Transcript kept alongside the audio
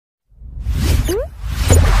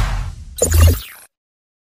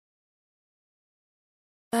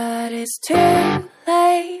But it's too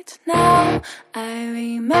late now. I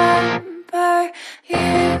remember you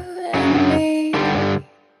and me,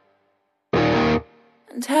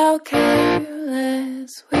 and how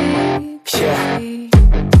careless we could be.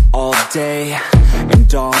 All day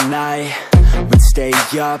and all night, we'd stay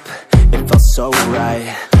up, it felt so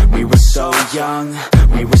right. We were so young,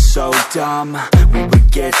 we were so dumb. We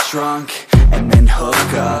would get drunk and then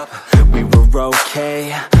hook up. We were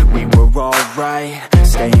okay, we were alright,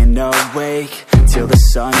 staying awake till the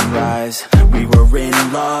sunrise. We were in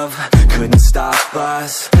love, couldn't stop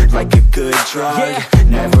us, like a good drug,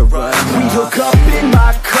 never enough. We hook up in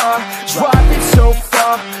my car, driving so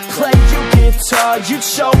far, play your guitar, you'd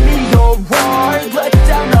show me your art. Let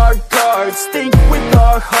down our guards, think with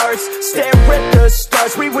our hearts, stare at the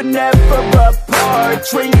stars. We were never apart,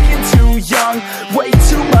 drinking too young, way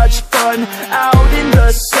too much fun, out in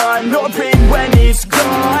the sun, orbit when it's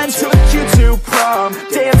gone. Took you to prom,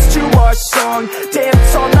 dance to our song,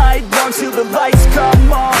 dance all night long till the lights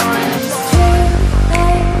come on.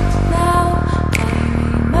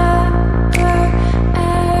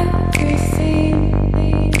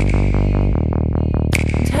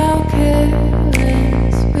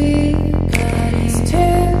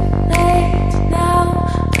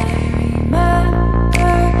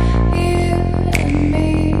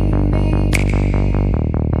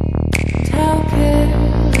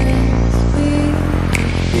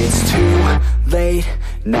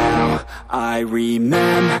 Now I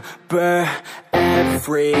remember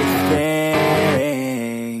everything,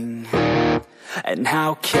 and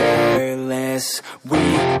how careless we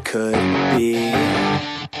could be,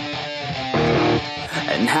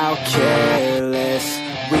 and how careless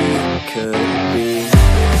we could be,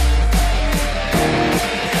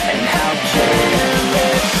 and how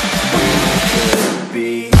careless we could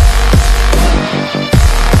be.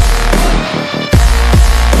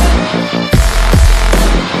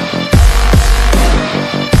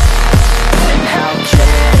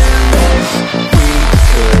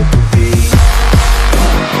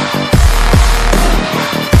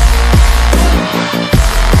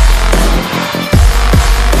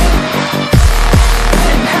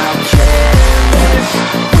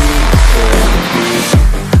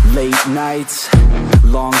 Nights,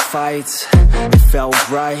 long fights, it felt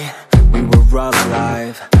right, we were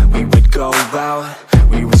alive. We would go out,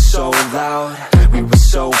 we were so loud, we were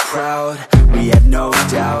so proud, we had no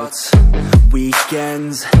doubts.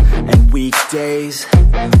 Weekends and weekdays,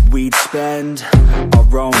 we'd spend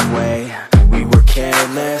our own way. We were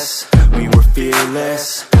careless, we were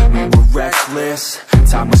fearless, we were reckless,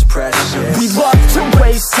 time was precious. We loved to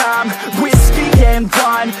waste time, whiskey and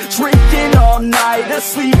wine, drinking all night,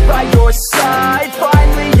 asleep by your side.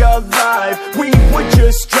 Finally alive, we would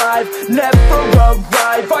just drive, never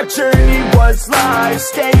arrive. Our journey was live,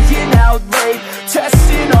 staying out late,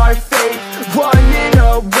 testing our fate, running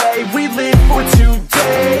away. We live for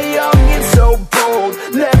today, young and so bold,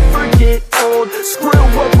 never get old. Screw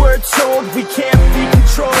what we're told, we can't be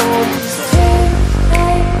controlled.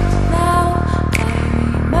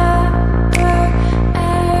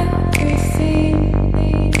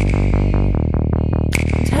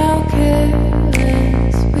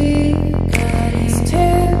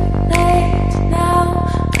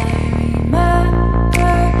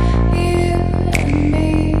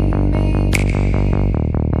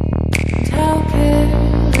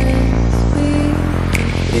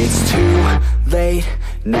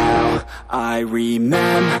 Now I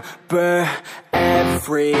remember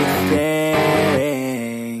everything,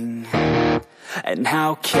 and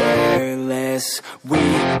how careless we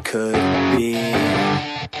could be,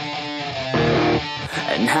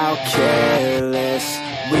 and how careless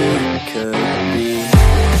we could be,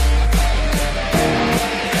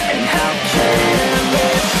 and how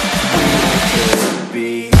careless we could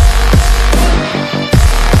be.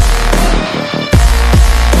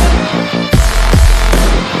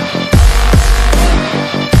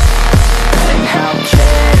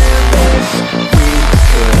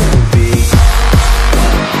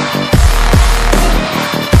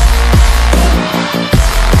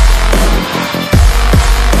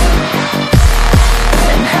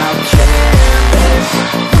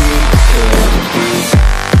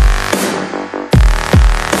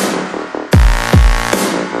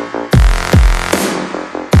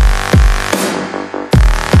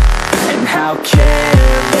 How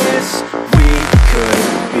careless we could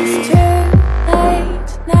be.